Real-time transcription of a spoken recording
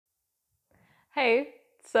Hey,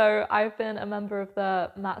 so I've been a member of the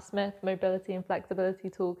Matthewismith Mobility and Flexibility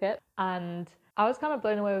Toolkit, and I was kind of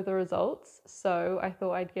blown away with the results. So I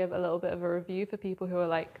thought I'd give a little bit of a review for people who are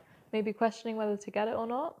like maybe questioning whether to get it or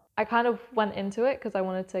not. I kind of went into it because I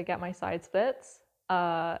wanted to get my side splits.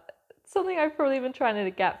 Something I've probably been trying to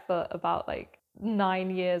get for about like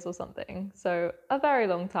 9 years or something. So a very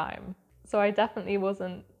long time. So I definitely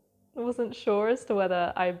wasn't sure as to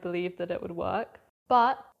whether I believed that it would work.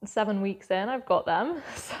 But 7 weeks in, I've got them,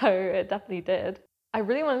 so it definitely did. I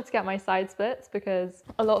really wanted to get my side splits because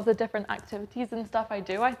a lot of the different activities and stuff I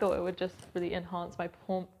do, I thought it would just really enhance my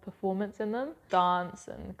performance in them. Dance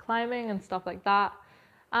and climbing and stuff like that.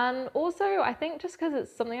 And also, I think just because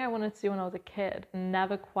it's something I wanted to do when I was a kid,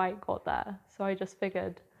 never quite got there. So I just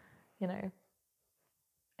figured, you know,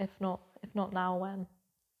 if not now, when?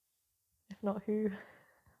 If not who?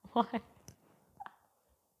 Why?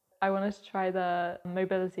 I wanted to try the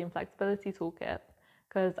Mobility and Flexibility Toolkit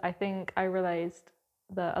because I think I realized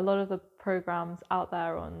that a lot of the programs out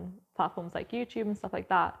there on platforms like YouTube and stuff like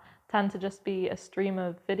that tend to just be a stream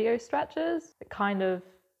of video stretches that kind of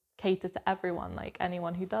cater to everyone. Like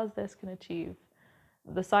anyone who does this can achieve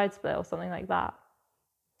the side split or something like that.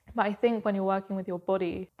 But I think when you're working with your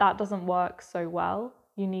body, that doesn't work so well.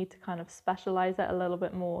 You need to kind of specialize it a little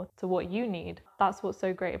bit more to what you need. That's what's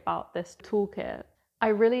so great about this toolkit. I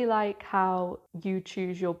really like how you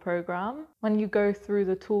choose your program. When you go through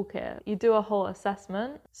the toolkit, you do a whole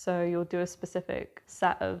assessment. So you'll do a specific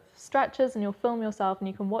set of stretches and you'll film yourself and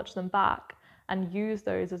you can watch them back and use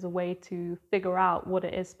those as a way to figure out what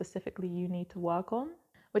it is specifically you need to work on,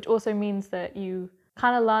 which also means that you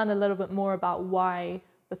kind of learn a little bit more about why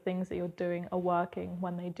the things that you're doing are working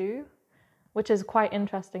when they do, which is quite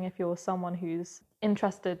interesting if you're someone who's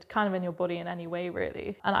interested kind of in your body in any way,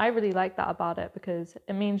 really. And I really like that about it because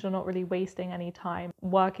it means you're not really wasting any time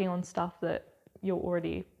working on stuff that you're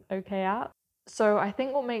already okay at. So I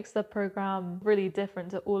think what makes the program really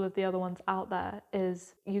different to all of the other ones out there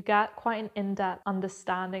is you get quite an in-depth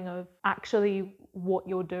understanding of actually what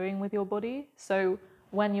you're doing with your body. So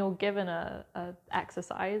when you're given a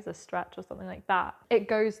exercise, a stretch or something like that, it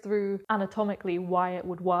goes through anatomically why it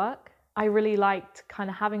would work. I really liked kind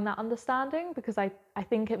of having that understanding because I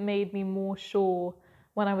think it made me more sure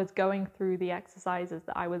when I was going through the exercises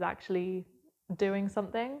that I was actually doing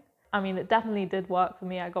something. I mean, it definitely did work for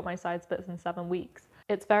me. I got my side splits in 7 weeks.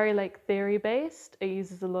 It's very like theory based. It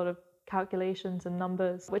uses a lot of calculations and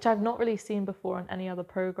numbers, which I've not really seen before on any other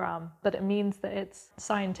program, but it means that it's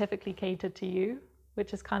scientifically catered to you,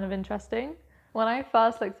 which is kind of interesting. When I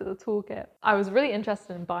first looked at the toolkit, I was really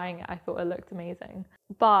interested in buying it. I thought it looked amazing,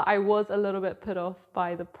 but I was a little bit put off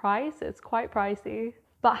by the price. It's quite pricey.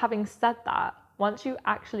 But having said that, once you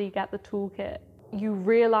actually get the toolkit, you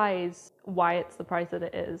realize why it's the price that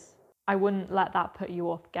it is. I wouldn't let that put you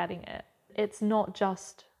off getting it. It's not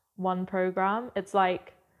just one program. It's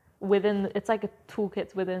like a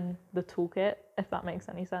toolkit within the toolkit, if that makes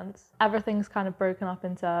any sense. Everything's kind of broken up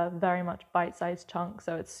into very much bite-sized chunks,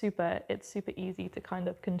 so it's super easy to kind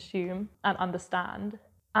of consume and understand.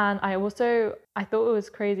 And I thought it was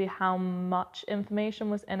crazy how much information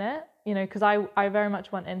was in it, you know, because I very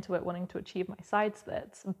much went into it wanting to achieve my side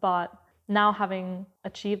splits, but now having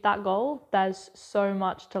achieved that goal, there's so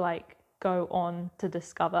much to like go on to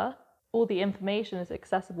discover. All the information is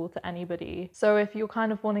accessible to anybody. So if you're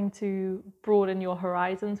kind of wanting to broaden your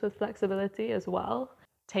horizons with flexibility as well,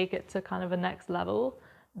 take it to kind of a next level,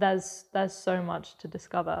 there's so much to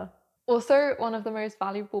discover. Also, one of the most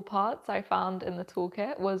valuable parts I found in the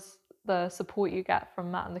toolkit was the support you get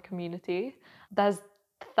from Matt and the community. There's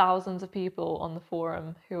thousands of people on the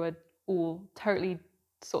forum who are all totally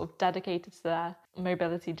sort of dedicated to their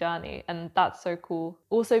mobility journey, and that's so cool.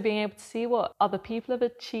 Also, being able to see what other people have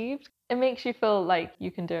achieved, it makes you feel like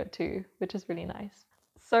you can do it too, which is really nice.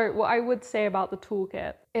 So what I would say about the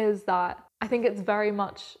toolkit is that I think it's very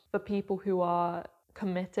much for people who are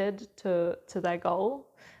committed to their goal.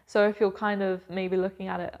 So if you're kind of maybe looking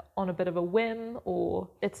at it on a bit of a whim, or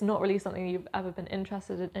it's not really something you've ever been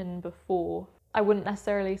interested in before, I wouldn't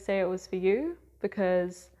necessarily say it was for you,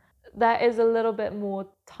 because there is a little bit more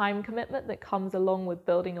time commitment that comes along with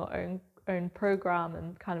building your own program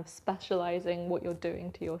and kind of specializing what you're doing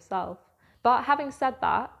to yourself. But having said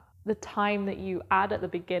that, the time that you add at the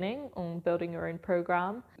beginning on building your own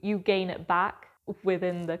program, you gain it back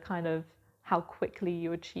within the kind of how quickly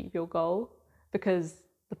you achieve your goal, because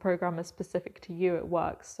the program is specific to you. It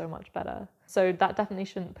works so much better. So that definitely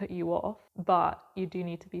shouldn't put you off, but you do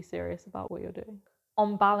need to be serious about what you're doing.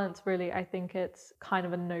 On balance, really, I think it's kind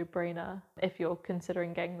of a no-brainer if you're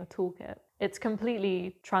considering getting the toolkit. it's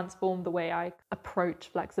completely transformed the way I approach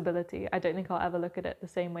flexibility. I don't think I'll ever look at it the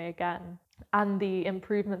same way again. And the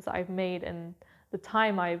improvements that I've made in the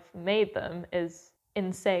time I've made them is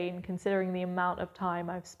insane, considering the amount of time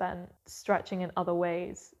I've spent stretching in other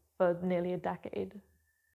ways for nearly a decade.